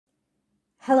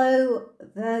Hello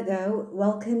Virgo,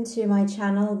 welcome to my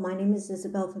channel. My name is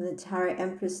Isabel from the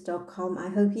TarotEmpress.com. I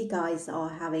hope you guys are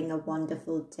having a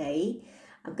wonderful day.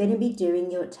 I'm going to be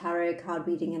doing your tarot card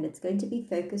reading and it's going to be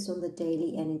focused on the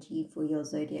daily energy for your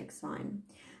zodiac sign.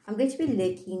 I'm going to be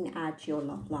looking at your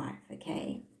love life,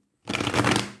 okay?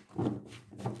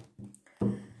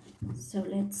 So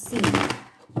let's see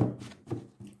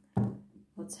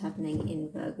what's happening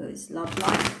in Virgo's love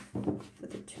life for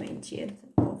the 20th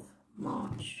of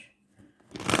March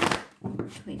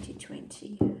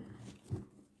 2020.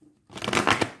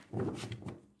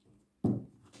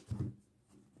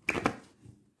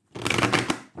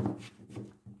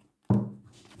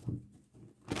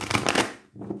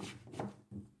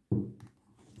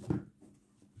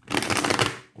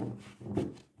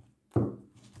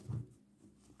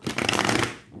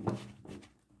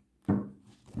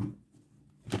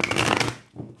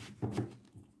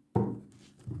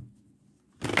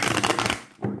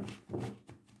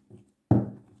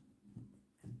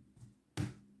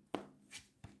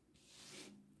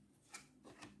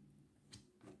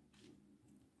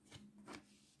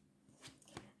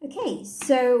 Okay,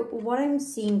 so what I'm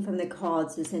seeing from the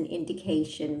cards is an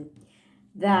indication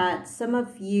that some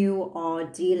of you are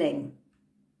dealing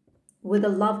with a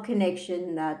love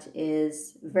connection that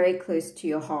is very close to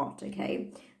your heart,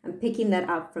 okay? I'm picking that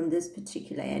up from this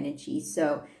particular energy.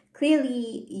 So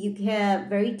clearly you care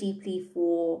very deeply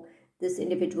for this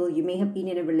individual. You may have been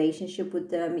in a relationship with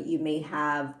them. You may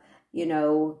have,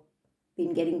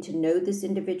 been getting to know this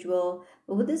individual.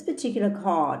 But with this particular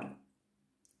card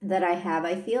that I have,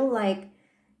 I feel like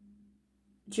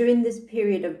during this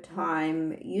period of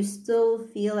time, you still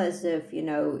feel as if,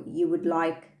 you would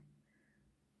like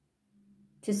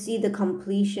to see the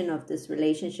completion of this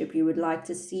relationship. You would like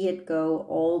to see it go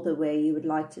all the way. You would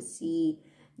like to see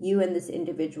you and this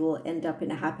individual end up in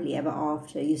a happily ever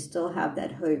after. You still have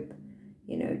that hope,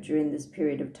 during this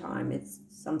period of time. It's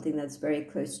something that's very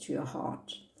close to your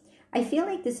heart. I feel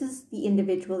like this is the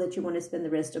individual that you want to spend the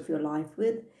rest of your life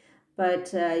with.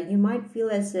 But you might feel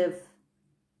as if,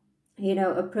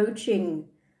 approaching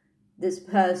this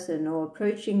person or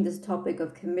approaching this topic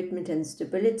of commitment and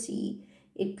stability,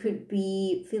 it could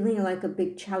be feeling like a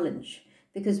big challenge.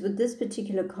 Because with this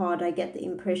particular card, I get the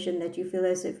impression that you feel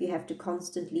as if you have to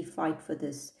constantly fight for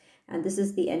this. And this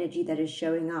is the energy that is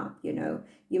showing up,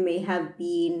 You may have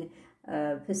been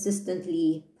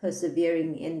persistently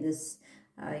persevering in this,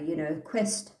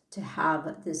 quest to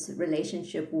have this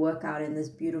relationship work out in this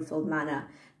beautiful manner.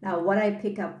 Now, what I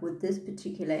pick up with this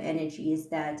particular energy is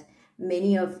that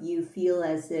many of you feel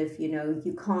as if,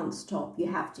 you can't stop. You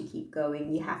have to keep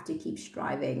going. You have to keep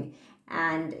striving.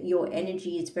 And your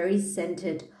energy is very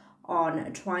centered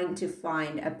on trying to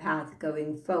find a path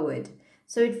going forward.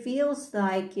 So it feels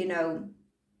like,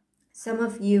 some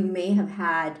of you may have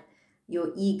had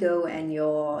your ego and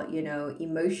your,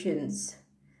 emotions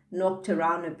knocked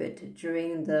around a bit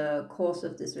during the course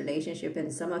of this relationship,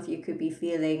 and some of you could be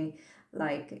feeling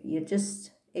like you're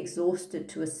just exhausted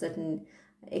to a certain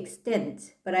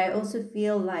extent. But I also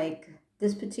feel like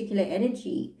this particular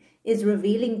energy is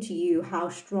revealing to you how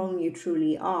strong you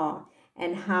truly are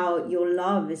and how your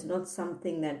love is not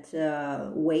something that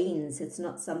wanes. It's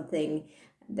not something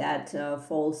that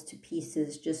falls to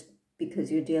pieces just because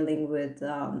you're dealing with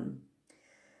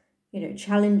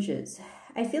challenges.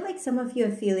 I feel like some of you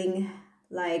are feeling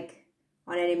like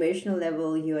on an emotional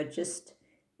level, you are just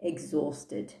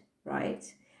exhausted, right?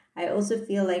 I also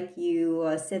feel like you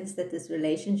sense that this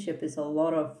relationship is a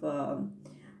lot of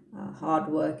hard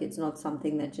work. It's not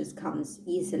something that just comes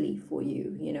easily for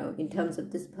you. In terms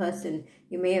of this person,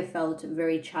 you may have felt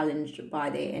very challenged by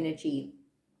their energy.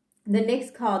 The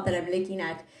next card that I'm looking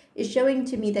at is showing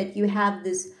to me that you have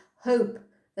this hope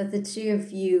that the two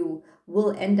of you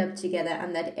will end up together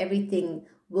and that everything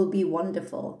will be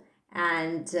wonderful.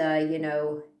 And,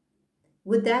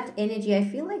 with that energy, I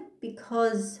feel like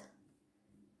because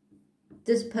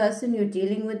this person you're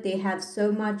dealing with, they have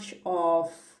so much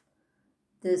of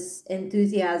this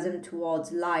enthusiasm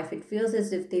towards life. It feels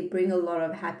as if they bring a lot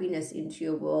of happiness into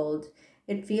your world.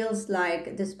 It feels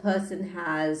like this person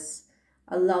has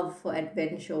a love for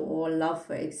adventure or a love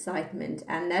for excitement,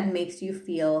 and that makes you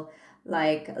feel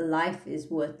like life is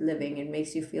worth living. It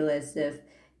makes you feel as if,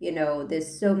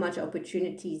 there's so much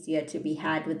opportunities here to be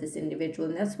had with this individual.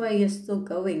 And that's why you're still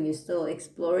going. You're still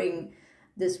exploring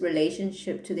this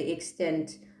relationship to the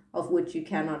extent of which you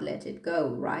cannot let it go,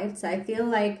 right? So I feel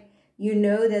like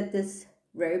that this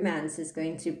romance is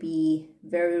going to be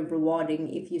very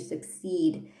rewarding if you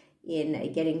succeed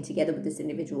in getting together with this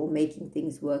individual, making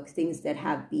things work, things that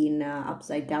have been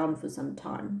upside down for some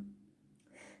time.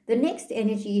 The next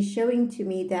energy is showing to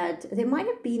me that there might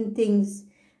have been things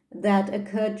that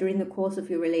occurred during the course of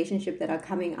your relationship that are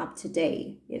coming up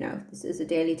today. This is a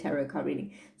daily tarot card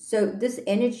reading. So this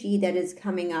energy that is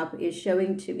coming up is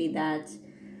showing to me that,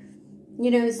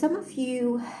 some of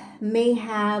you may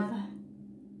have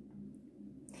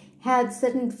had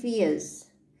certain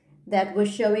fears that were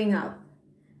showing up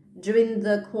during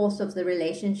the course of the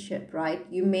relationship, right?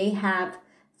 You may have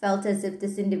felt as if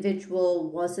this individual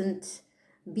wasn't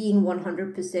being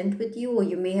 100% with you, or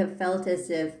you may have felt as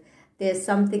if there's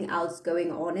something else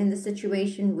going on in the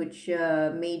situation which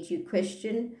made you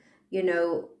question,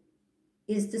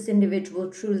 is this individual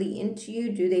truly into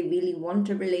you? Do they really want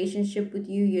a relationship with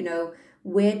you?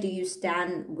 Where do you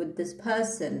stand with this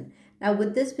person? Now,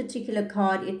 with this particular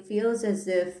card, it feels as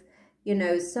if,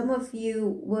 some of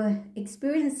you were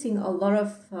experiencing a lot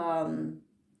of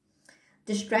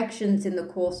distractions in the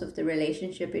course of the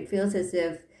relationship. It feels as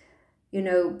if,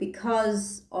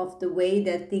 because of the way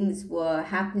that things were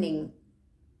happening,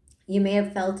 you may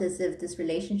have felt as if this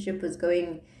relationship was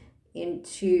going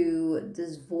into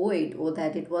this void, or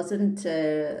that it wasn't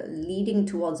leading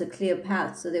towards a clear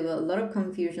path. So there were a lot of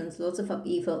confusions, lots of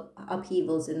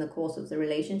upheavals in the course of the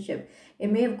relationship. It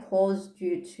may have caused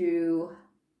you to,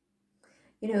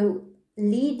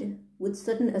 lead with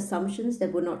certain assumptions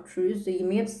that were not true. So you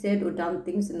may have said or done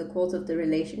things in the course of the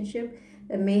relationship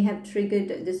that may have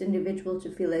triggered this individual to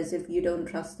feel as if you don't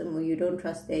trust them, or you don't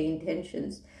trust their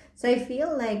intentions. So I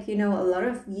feel like, a lot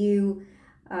of you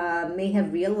may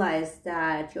have realized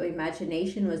that your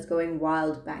imagination was going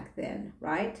wild back then,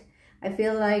 right? I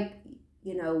feel like,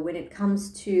 when it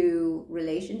comes to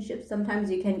relationships, sometimes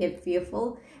you can get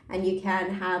fearful, and you can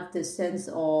have this sense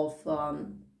of,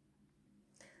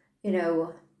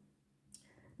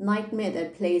 nightmare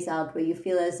that plays out, where you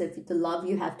feel as if the love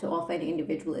you have to offer an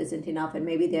individual isn't enough, and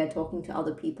maybe they're talking to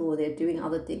other people, or they're doing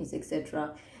other things,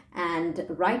 etc. And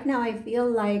right now I feel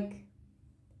like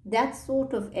that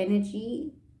sort of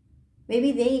energy,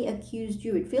 maybe they accused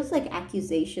you. It feels like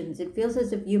accusations. It feels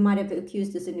as if you might have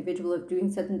accused this individual of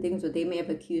doing certain things, or they may have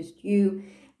accused you.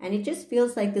 And it just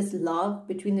feels like this love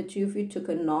between the two of you took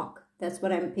a knock. That's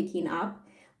what I'm picking up.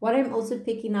 What I'm also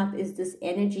picking up is this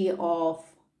energy of,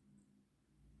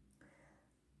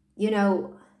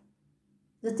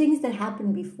 the things that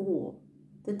happened before.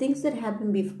 The things that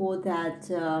happened before that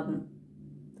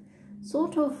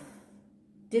sort of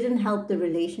didn't help the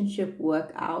relationship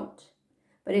work out,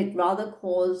 but it rather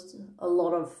caused a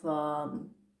lot of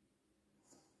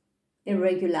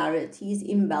irregularities,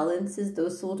 imbalances,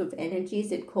 those sort of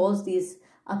energies. It caused these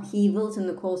upheavals in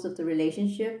the course of the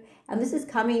relationship. And this is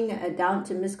coming down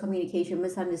to miscommunication,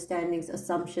 misunderstandings,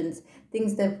 assumptions,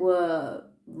 things that were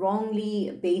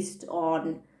wrongly based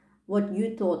on what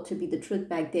you thought to be the truth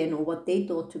back then, or what they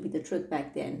thought to be the truth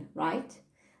back then, right?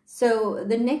 So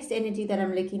the next energy that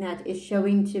I'm looking at is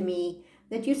showing to me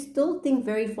that you still think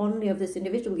very fondly of this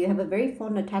individual. You have a very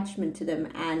fond attachment to them,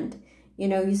 and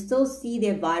you still see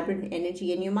their vibrant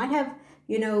energy, and you might have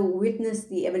witnessed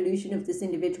the evolution of this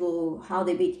individual, how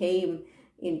they became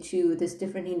into this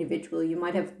different individual. You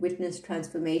might have witnessed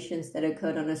transformations that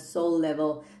occurred on a soul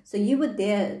level. So you were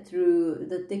there through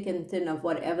the thick and thin of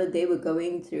whatever they were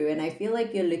going through. And I feel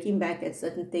like you're looking back at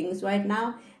certain things right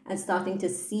now and starting to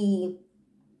see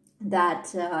that,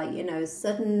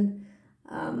 certain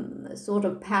sort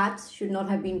of paths should not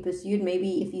have been pursued.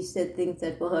 Maybe if you said things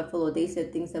that were hurtful, or they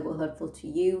said things that were hurtful to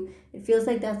you, it feels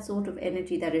like that sort of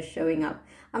energy that is showing up.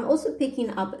 I'm also picking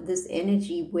up this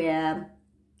energy where,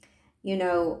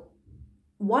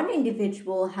 one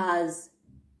individual has,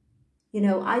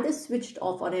 either switched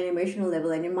off on an emotional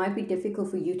level, and it might be difficult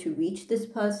for you to reach this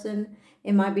person.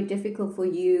 It might be difficult for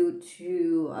you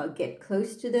to get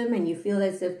close to them, and you feel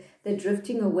as if they're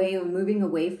drifting away or moving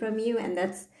away from you, and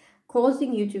that's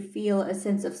causing you to feel a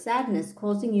sense of sadness,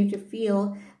 causing you to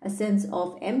feel a sense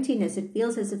of emptiness. It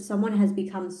feels as if someone has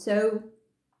become so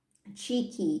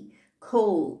cheeky,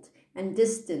 cold, and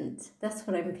distant. That's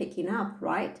what I'm picking up,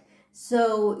 right?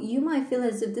 So you might feel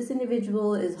as if this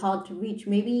individual is hard to reach.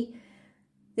 Maybe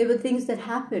there were things that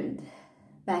happened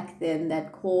back then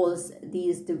that caused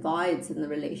these divides in the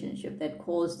relationship, that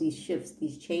caused these shifts,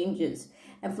 these changes.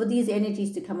 And for these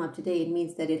energies to come up today, it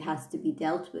means that it has to be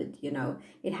dealt with,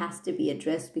 it has to be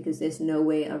addressed, because there's no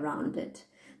way around it.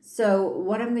 So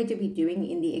what I'm going to be doing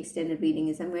in the extended reading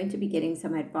is I'm going to be getting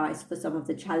some advice for some of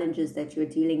the challenges that you're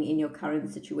dealing in your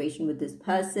current situation with this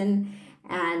person.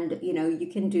 And you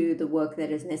can do the work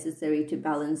that is necessary to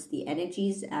balance the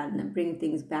energies and bring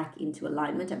things back into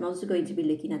alignment. I'm also going to be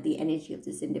looking at the energy of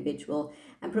this individual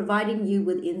and providing you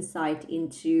with insight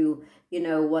into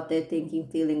what they're thinking,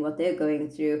 feeling, what they're going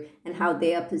through, and how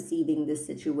they are perceiving this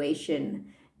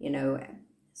situation.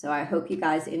 So I hope you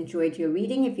guys enjoyed your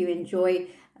reading. If you enjoy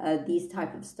these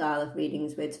type of style of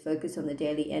readings where it's focused on the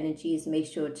daily energies, make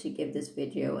sure to give this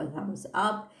video a thumbs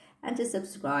up and to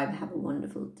subscribe. Have a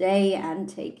wonderful day and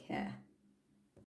take care.